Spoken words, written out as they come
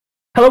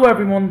Hello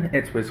everyone,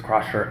 it's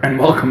WizCrasher and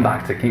welcome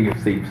back to King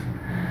of Thieves.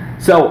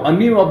 So, a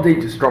new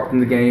update just dropped in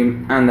the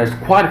game and there's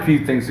quite a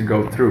few things to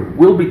go through.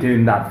 We'll be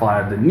doing that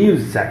via the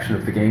news section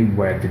of the game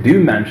where they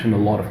do mention a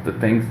lot of the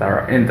things that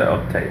are in the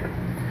update.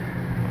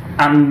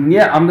 And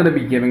yeah, I'm going to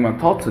be giving my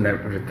thoughts on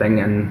everything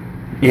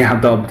and yeah,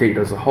 the update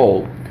as a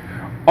whole.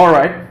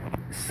 Alright,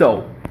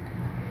 so,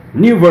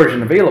 new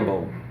version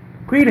available.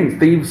 Greetings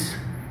Thieves,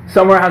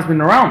 summer has been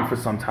around for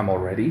some time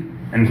already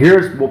and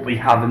here's what we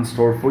have in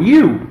store for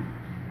you.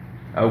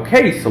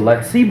 Okay, so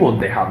let's see what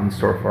they have in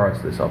store for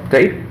us this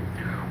update.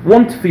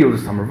 Want to feel the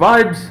summer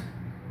vibes?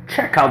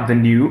 Check out the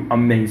new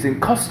amazing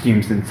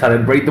costumes and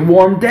celebrate the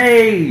warm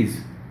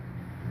days!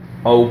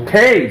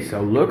 Okay,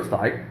 so looks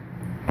like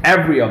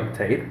every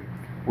update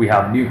we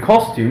have new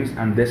costumes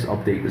and this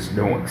update is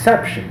no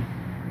exception.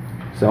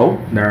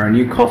 So, there are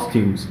new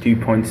costumes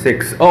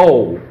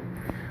 2.60.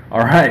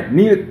 Alright,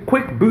 need a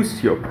quick boost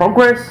to your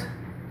progress?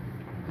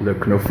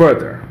 Look no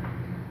further.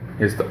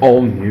 Here's the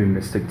all new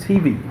Mystic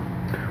TV,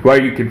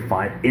 where you can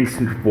find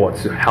instant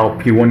rewards to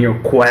help you on your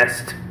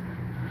quest.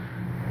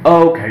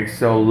 Okay,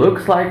 so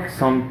looks like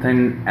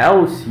something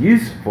else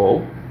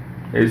useful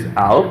is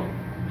out,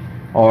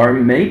 or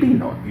maybe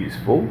not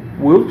useful.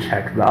 We'll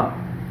check that.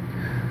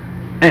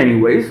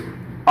 Anyways,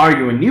 are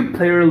you a new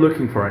player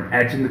looking for an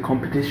edge in the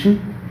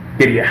competition?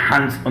 Get your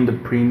hands on the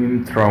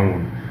premium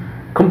throne,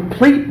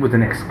 complete with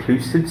an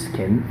exclusive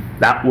skin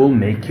that will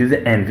make you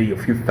the envy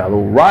of your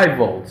fellow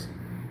rivals.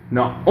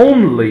 Not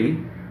only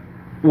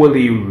will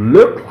you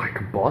look like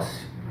a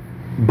boss,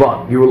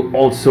 but you will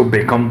also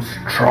become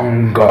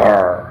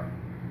stronger.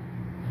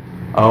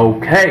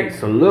 Okay,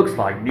 so looks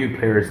like new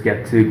players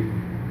get to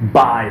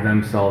buy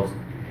themselves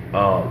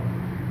a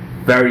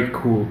very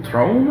cool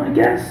throne, I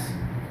guess.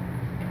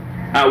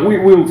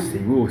 We'll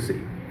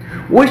see.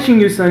 Wishing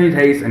you sunny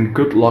days and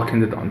good luck in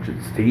the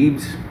dungeons,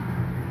 Thieves.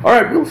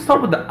 Alright, we'll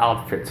start with the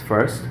outfits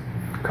first,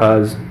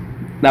 because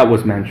that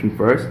was mentioned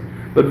first.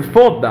 But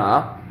before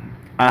that,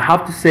 I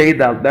have to say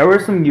that there were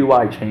some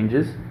UI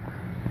changes.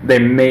 They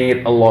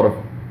made a lot of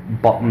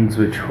buttons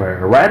which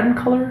were red in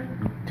color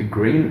to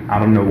green. I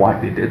don't know why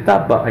they did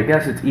that, but I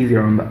guess it's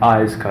easier on the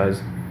eyes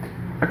because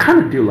I kind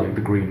of do like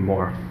the green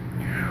more.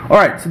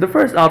 Alright, so the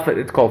first outfit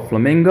is called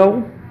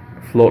Flamingo,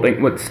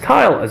 floating with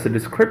style as a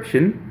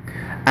description,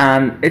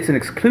 and it's an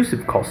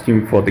exclusive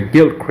costume for the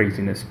Guild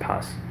Craziness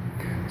Pass.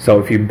 So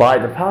if you buy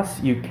the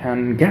pass, you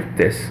can get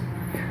this.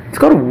 It's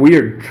got a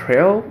weird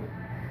trail,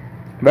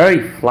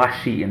 very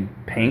flashy and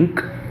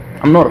pink.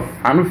 I'm not a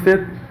fan of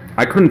it.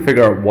 I couldn't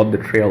figure out what the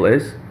trail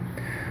is.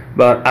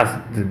 But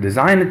as the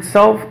design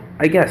itself,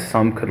 I guess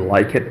some could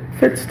like it.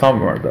 Fits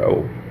summer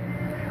though.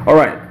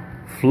 Alright,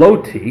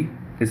 Floaty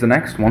is the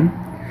next one.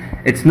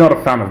 It's not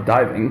a fan of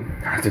diving,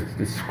 as its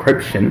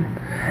description.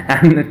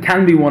 And it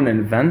can be won in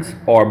events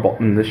or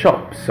bought in the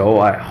shop. So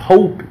I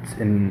hope it's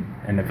in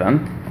an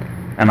event.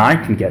 And I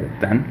can get it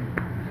then.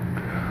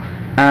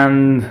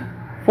 And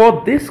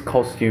for this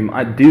costume,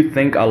 I do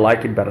think I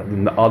like it better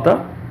than the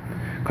other,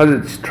 because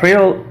its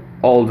trail,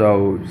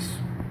 although it's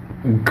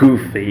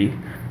goofy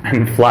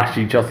and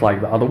flashy just like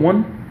the other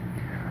one,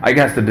 I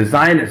guess the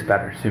design is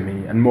better to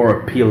me and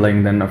more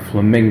appealing than a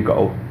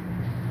flamingo.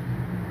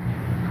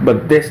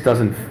 But this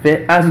doesn't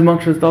fit as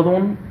much as the other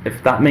one,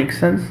 if that makes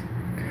sense.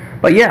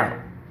 But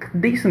yeah,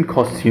 decent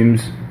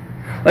costumes.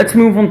 Let's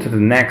move on to the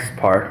next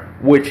part,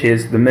 which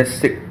is the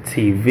Mystic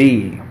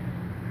TV.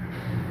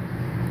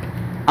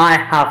 I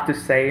have to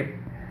say,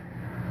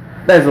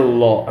 there's a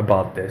lot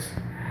about this.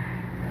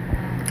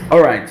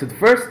 Alright, so the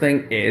first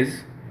thing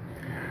is,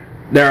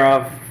 there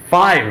are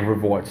 5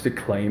 rewards to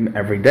claim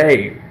every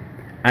day.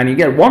 And you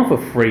get 1 for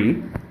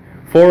free.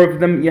 4 of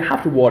them you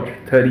have to watch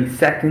 30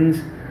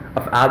 seconds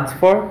of ads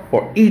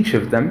for each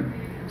of them.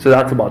 So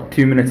that's about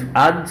 2 minutes of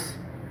ads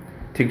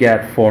to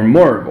get 4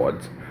 more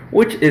rewards,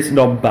 which is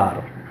not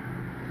bad.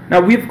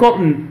 Now we've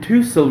gotten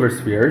 2 silver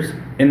spheres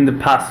in the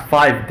past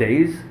 5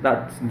 days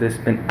that this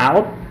been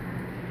out.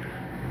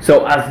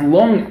 So as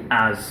long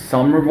as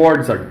some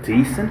rewards are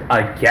decent,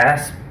 I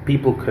guess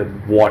people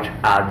could watch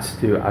ads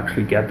to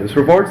actually get those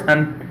rewards,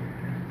 and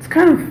it's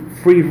kind of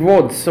free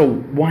rewards, so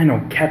why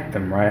not get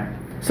them, right?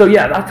 So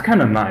yeah, that's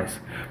kind of nice.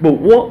 But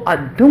what I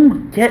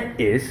don't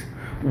get is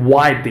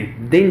why they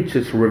didn't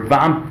just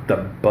revamp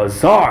the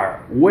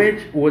bazaar,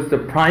 which was the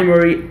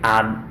primary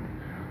ad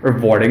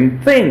rewarding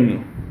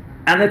thing.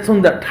 And it's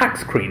on the attack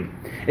screen.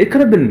 It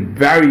could have been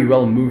very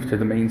well moved to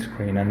the main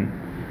screen, and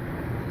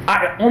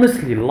I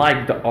honestly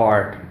like the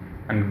art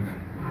and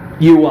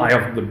UI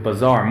of the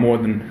bazaar more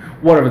than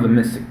whatever the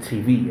Mystic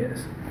TV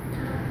is.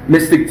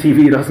 Mystic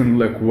TV doesn't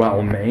look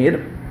well made,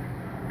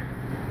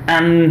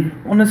 and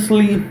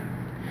honestly,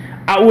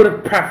 I would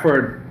have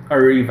preferred a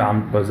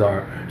revamped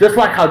bazaar, just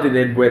like how they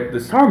did with the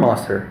Star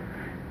Master,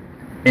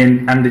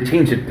 and they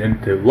changed it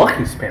into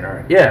Lucky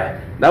Spinner. Yeah,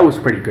 that was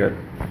pretty good.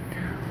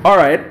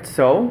 Alright,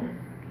 so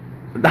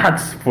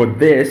that's for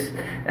this,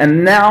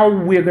 and now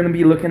we're going to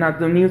be looking at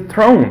the new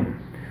throne.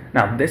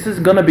 Now this is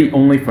going to be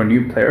only for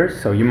new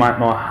players, so you might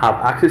not have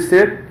access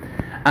to it,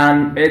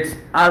 and it's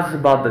as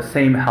about the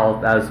same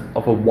health as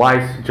of a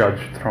Wise Judge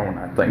throne,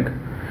 I think.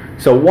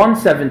 So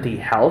 170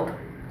 health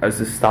as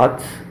the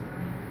stats,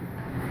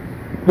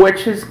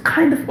 which is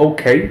kind of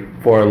okay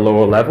for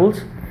lower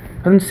levels.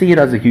 I don't see it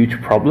as a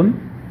huge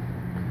problem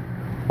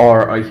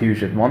or a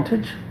huge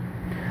advantage.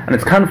 And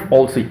it's kind of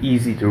also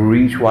easy to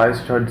reach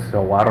Wise Judge,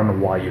 so I don't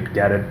know why you'd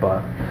get it,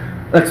 but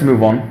let's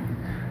move on.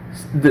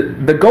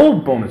 The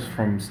gold bonus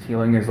from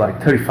stealing is like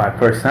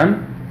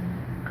 35%,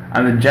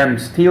 and the gem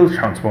steal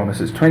chance bonus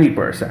is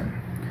 20%.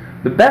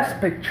 The best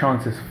pick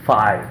chance is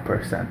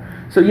 5%.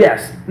 So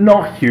yes,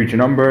 not huge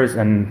numbers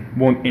and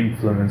won't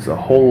influence a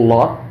whole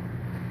lot.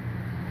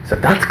 So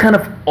that's kind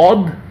of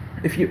odd,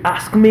 if you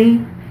ask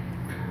me,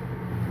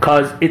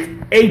 because it's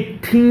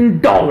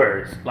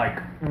 $18. Like,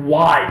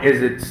 why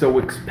is it so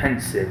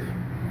expensive?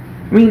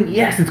 I mean,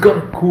 yes, it's got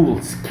a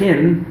cool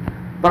skin,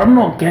 but I'm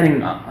not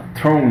getting a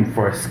throne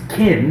for a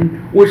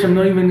skin, which I'm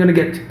not even gonna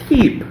get to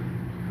keep,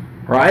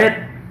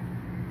 right?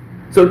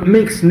 So it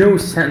makes no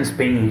sense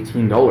paying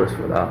 $18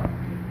 for that.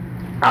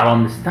 I'd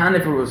understand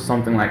if it was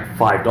something like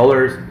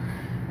 $5,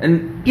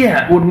 and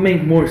yeah, it would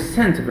make more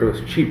sense if it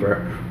was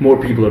cheaper.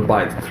 More people would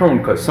buy the throne,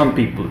 because some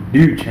people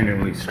do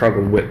genuinely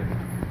struggle with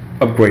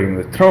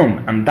upgrading the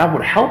throne, and that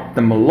would help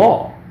them a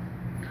lot.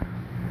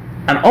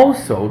 And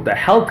also, the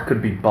health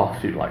could be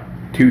buffed to like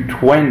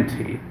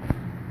 220.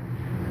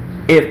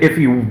 If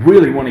you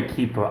really want to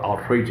keep an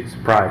outrageous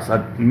price,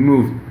 I'd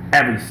move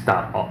every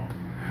stat up.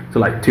 So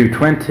like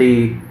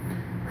 220,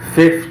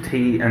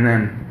 50, and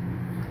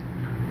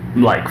then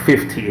like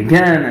 50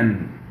 again,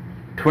 and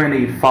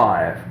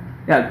 25.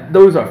 Yeah,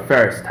 those are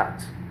fair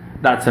stats.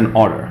 That's an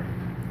order.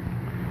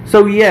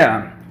 So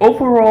yeah,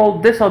 overall,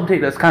 this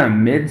update is kind of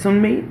mids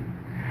on me.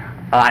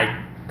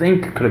 I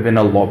think it could have been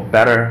a lot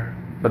better,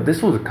 but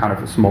this was kind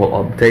of a small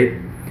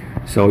update.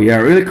 So yeah, I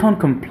really can't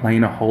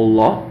complain a whole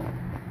lot.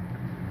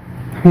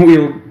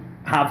 We'll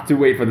have to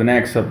wait for the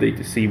next update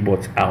to see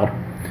what's out,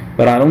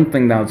 but I don't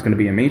think that's going to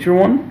be a major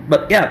one.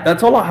 But yeah,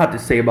 that's all I had to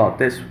say about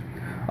this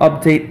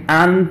update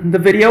and the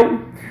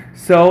video.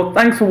 So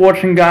thanks for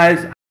watching,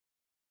 guys.